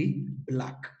tabs will be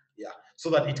black. Yeah, so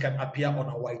that it can appear on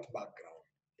a white background.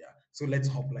 Yeah, so let's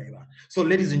hope like that. So,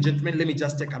 ladies and gentlemen, let me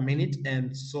just take a minute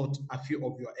and sort a few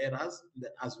of your errors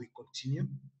as we continue.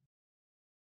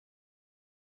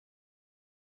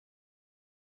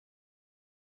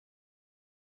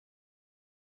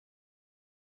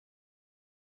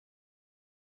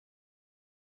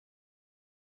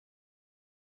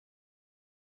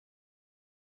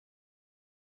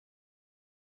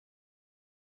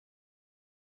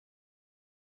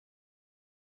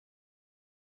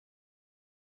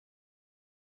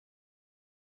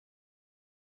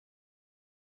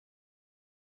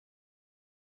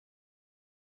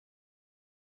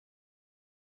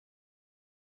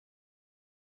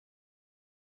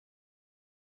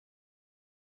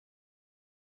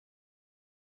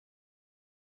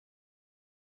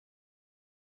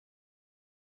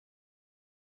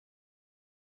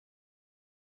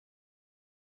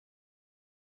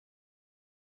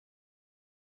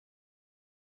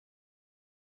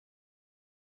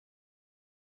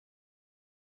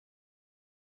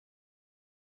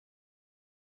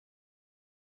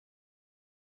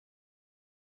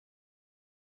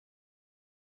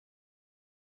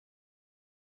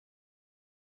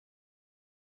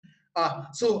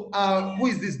 Who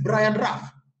is this? Brian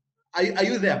Raff. Are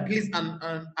you there? Please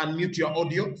unmute your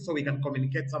audio so we can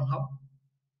communicate somehow.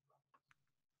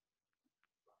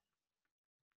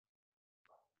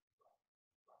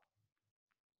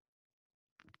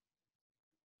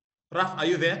 Raf, are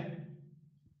you there?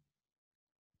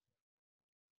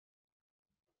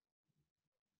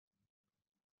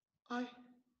 Hi.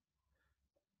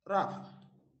 Raf,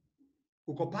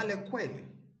 uko pale kweli?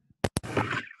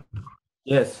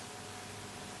 Yes.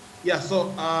 Yeah, so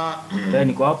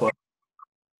Niko hapa.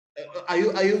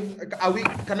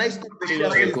 can I stop the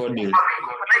share? Recording.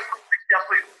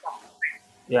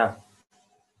 Yeah.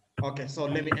 Okay, so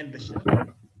let me end the share.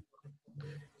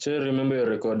 So remember your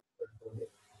record.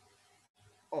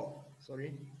 Oh,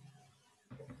 sorry.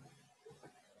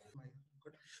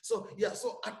 So yeah,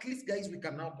 so at least guys, we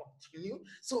can now continue.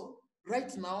 So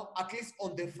right now, at least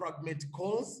on the fragment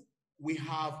calls, we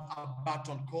have a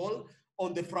button call.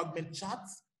 On the fragment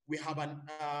chats, we have a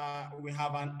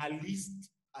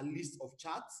list of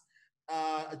chats,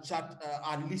 a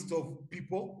list of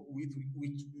people with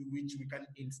which we can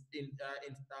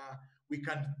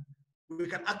we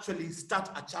can actually start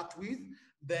a chat with.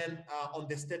 Then on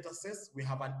the statuses, we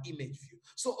have an image view.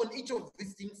 So on each of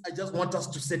these things, I just want us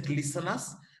to set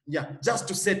listeners. Yeah, just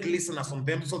to set listeners on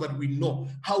them so that we know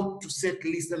how to set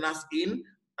listeners in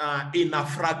a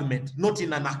fragment, not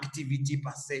in an activity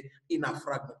per se, in a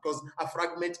fragment, because a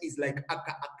fragment is like an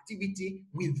activity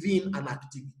within an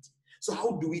activity. So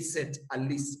how do we set a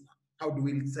listener? How do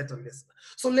we set a list?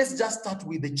 So let's just start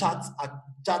with the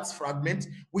charts fragment,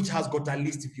 which has got a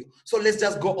list view. So let's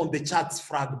just go on the charts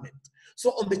fragment.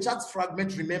 So on the charts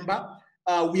fragment, remember,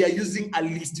 we are using a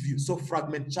list view. So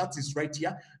fragment charts is right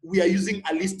here. We are using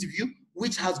a list view,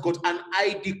 which has got an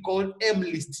ID called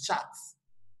mlist charts.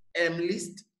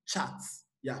 Mlist charts.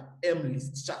 Yeah,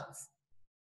 mlist charts.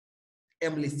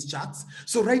 mlist charts.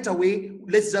 So right away,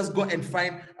 let's just go and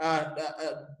find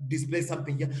display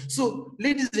something here. So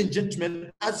ladies and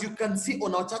gentlemen, as you can see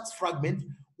on our charts fragment,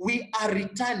 we are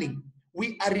returning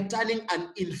an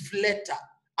inflator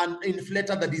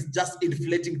that is just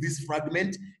inflating this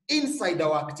fragment inside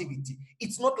our activity.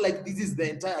 It's not like this is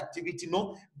the entire activity.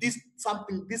 No, this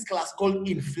class called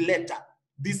inflator.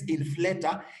 This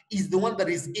inflator is the one that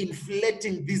is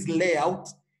inflating this layout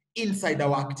inside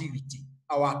our activity.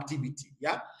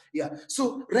 Yeah.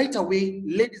 So right away,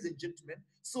 ladies and gentlemen,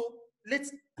 so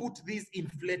let's put this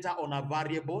inflator on a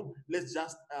variable. Let's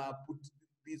just put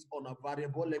this on a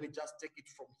variable. Let me just take it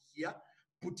from here,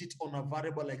 put it on a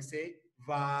variable, like say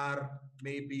var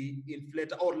maybe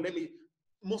inflator, or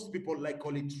most people like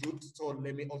call it root, so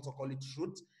let me also call it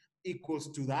root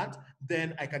equals to that.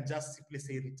 Then I can just simply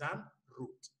say return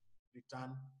root,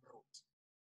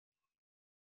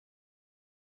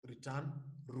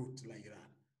 like that.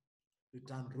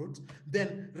 Return root.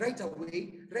 Then right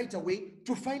away,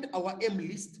 to find our m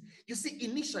list, you see,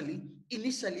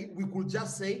 initially we could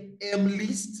just say m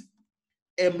list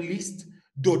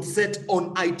dot set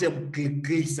on item click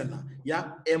listener.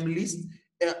 Yeah, m list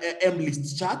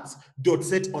charts dot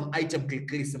set on item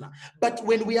click listener. But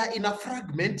when we are in a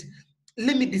fragment,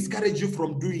 let me discourage you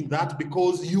from doing that,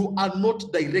 because you are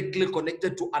not directly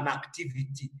connected to an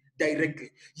activity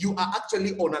directly. You are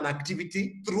actually on an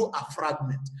activity through a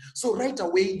fragment. So right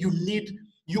away,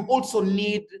 you also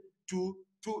need to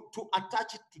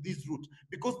attach it to this root,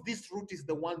 because this root is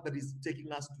the one that is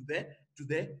taking us to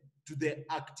the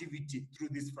activity through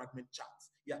this fragment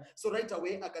charts. Yeah. So right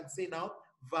away, I can say now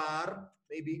var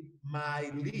maybe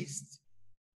my list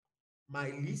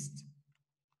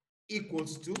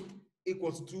equals to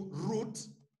root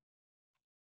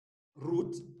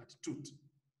at toot.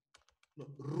 No,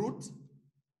 root,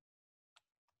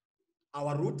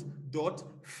 our root dot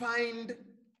find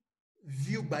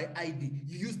view by ID.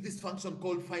 You use this function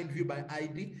called find view by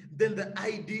ID, then the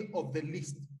ID of the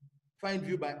list. Find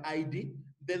view by ID,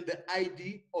 then the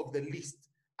ID of the list.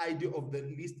 ID of the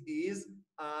list is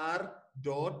r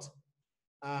dot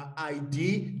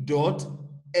ID dot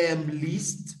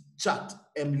mlist chart,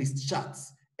 mlist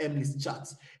charts.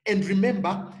 And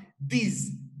remember,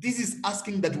 this is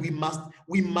asking that we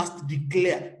must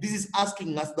declare. This is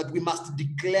asking us that we must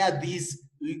declare this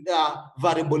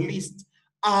variable list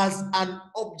as an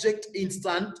object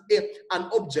an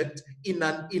object in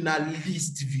a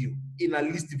list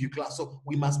view, class. So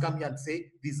we must come here and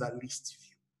say this is a list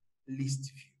view.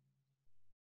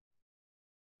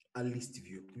 A list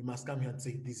view. We must come here and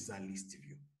say this is a list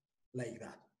view, like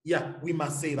that. Yeah, we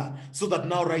must say that, so that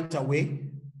now right away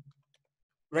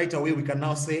we can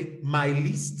now say my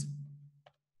list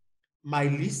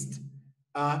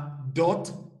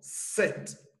dot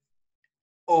set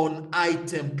on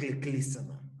item click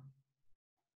listener.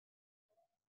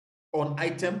 On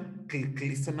item click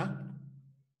listener.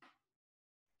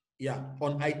 Yeah,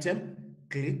 on item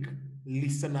click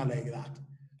listener, like that.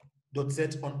 Dot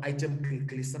set on item click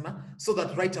listener, so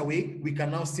that right away we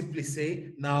can now simply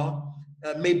say now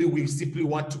maybe we simply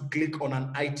want to click on an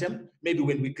item. Maybe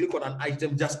when we click on an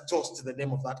item, just toast the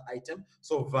name of that item.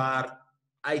 So var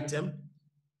item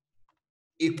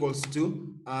equals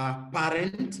to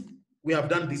parent. We have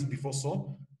done this before,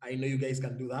 so I know you guys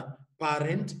can do that.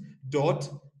 Parent dot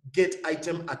get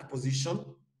item at position.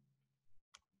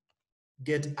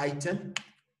 Get item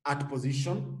at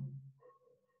position.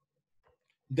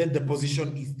 Then the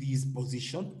position is this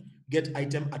position. Get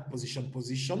item at position.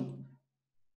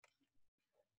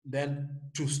 Then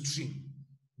to string.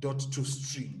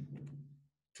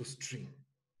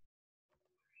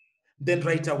 Then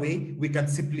right away, we can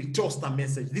simply toast a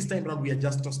message. This time around, we are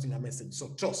just toasting a message. So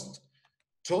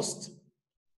toast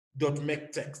dot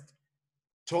make text.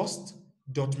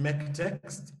 Toast.make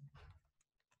text.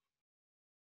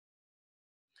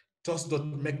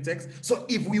 Toast.make text. So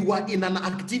if we were in an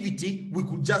activity, we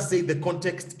could just say the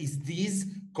context is this,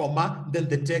 comma, then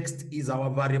the text is our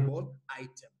variable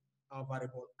item.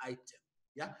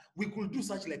 Yeah, we could do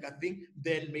such like a thing,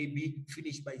 then maybe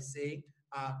finish by saying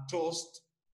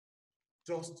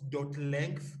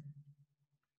toast.length.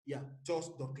 Yeah,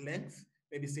 toast.length.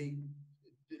 Maybe say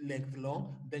length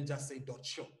long, then just say dot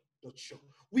show.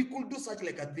 We could do such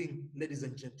like a thing, ladies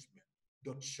and gentlemen.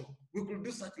 dot show. We could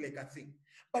do such like a thing.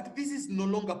 But this is no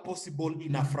longer possible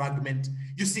in a fragment.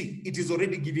 You see, it is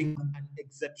already giving an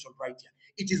exception right here.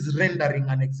 It is rendering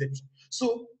an exception.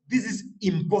 So this is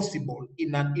impossible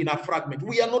in a fragment.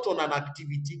 We are not on an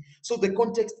activity. So the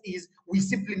context is we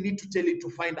simply need to tell it to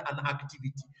find an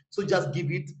activity. So just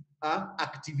give it an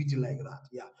activity like that.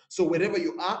 Yeah. So wherever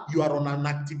you are on an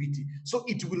activity. So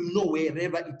it will know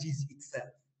wherever it is itself.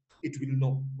 It will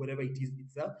know wherever it is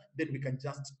itself. Then we can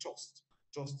just toast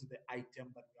the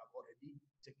item that we have already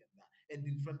taken that. And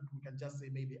in front, we can just say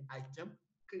maybe item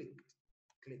clicked,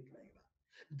 click like that.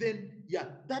 Then, yeah,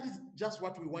 that is just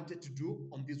what we wanted to do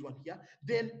on this one here.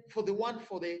 Then for the one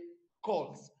for the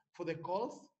calls,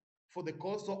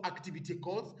 so activity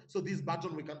calls. So this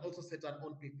button, we can also set an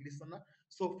on-click listener.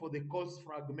 So for the calls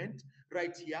fragment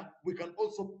right here, we can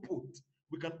also put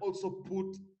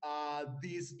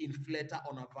this inflator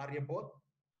on a variable.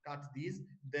 Cut this,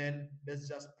 then let's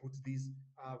just put this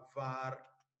var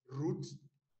root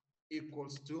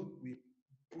equals to, we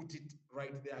put it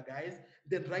right there, guys.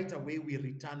 Then right away we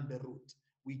return the root.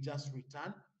 We just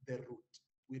return the root.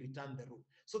 We return the root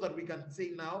so that we can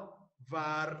say now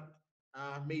var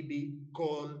maybe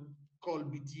call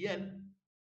btn,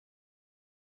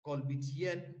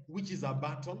 which is a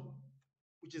button.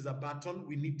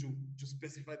 We need to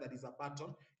specify that is a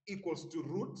button, equals to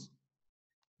root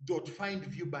dot find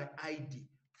view by id,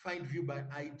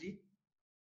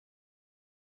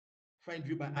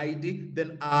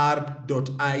 then r dot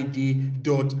id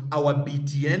dot our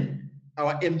btn,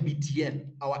 our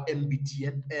mbtn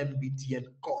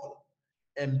call,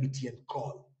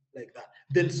 like that.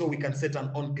 Then so we can set an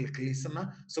on-click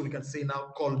listener. So we can say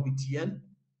now call btn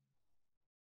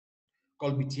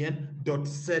dot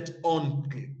set on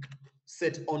click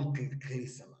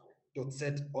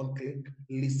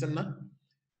listener.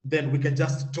 Then we can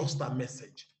just toast a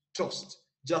message.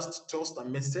 Just toast a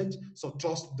message. So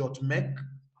toast dot make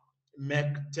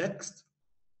text.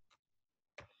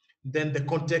 Then the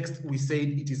context, we said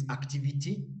it is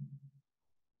activity.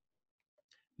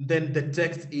 Then the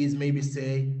text is maybe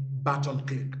say button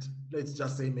clicked. Let's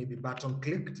just say maybe button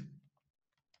clicked.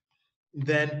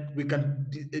 Then we can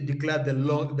declare the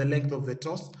length of the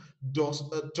toast.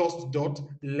 Toast dot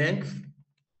length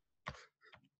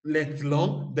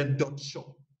long, then dot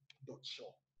show,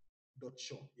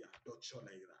 yeah, dot show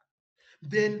like that.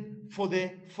 Then for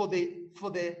the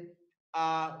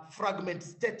fragment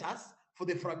status,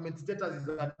 is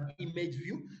an image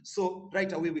view. So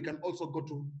right away we can also go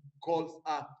to call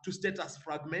to status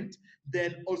fragment,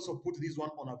 then also put this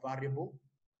one on a variable.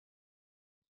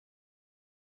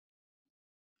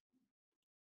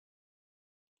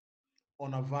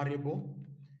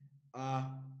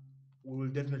 We will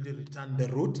definitely return the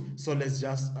root. So let's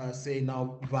just say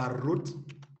now var root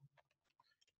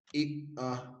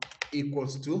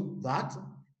equals to that.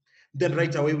 Then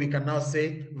right away we can now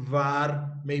say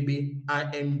var maybe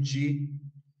img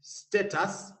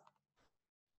status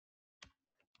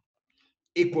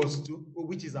equals to,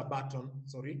 which is a button,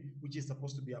 which is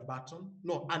supposed to be a button.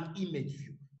 No, an image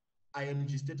view.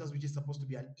 img status, which is supposed to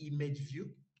be an image view.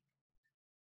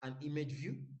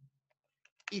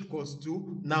 Equals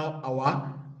to now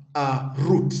our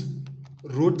root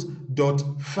dot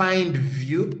find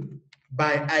view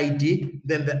by id,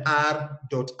 then the r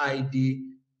dot id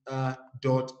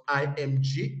dot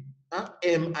img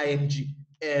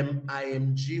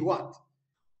mimg what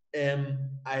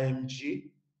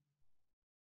mimg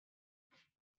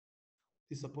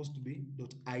is supposed to be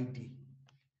dot id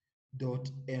dot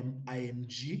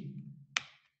mimg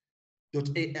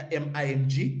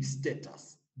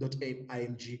status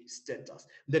status.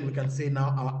 Then we can say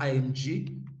now our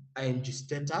img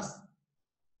status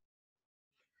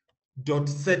dot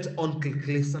set on click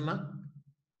listener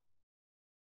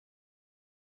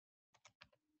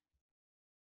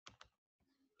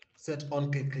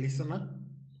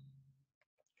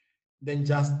then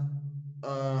just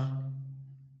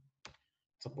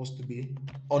supposed to be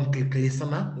on click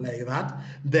listener like that.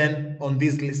 Then on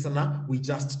this listener we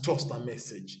just toast a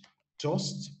message,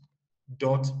 toast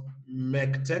dot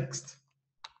make text,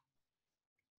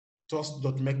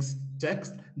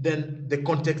 then the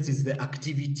context is the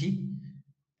activity.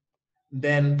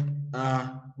 Then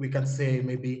we can say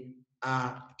maybe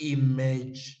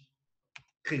image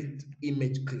clicked. We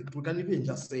can even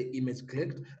just say image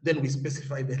clicked. Then we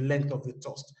specify the length of the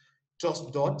toast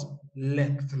dot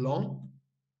length long,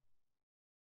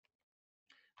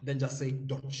 then just say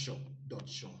dot show.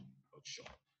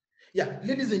 Yeah,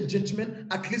 ladies and gentlemen,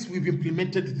 at least we've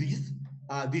implemented these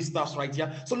stuff right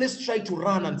here. So let's try to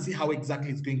run and see how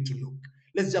exactly it's going to look.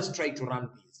 Let's just try to run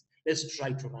these.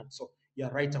 So Yeah,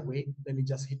 right away. Let me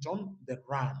just hit on the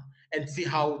run and see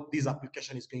how this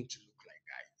application is going to look.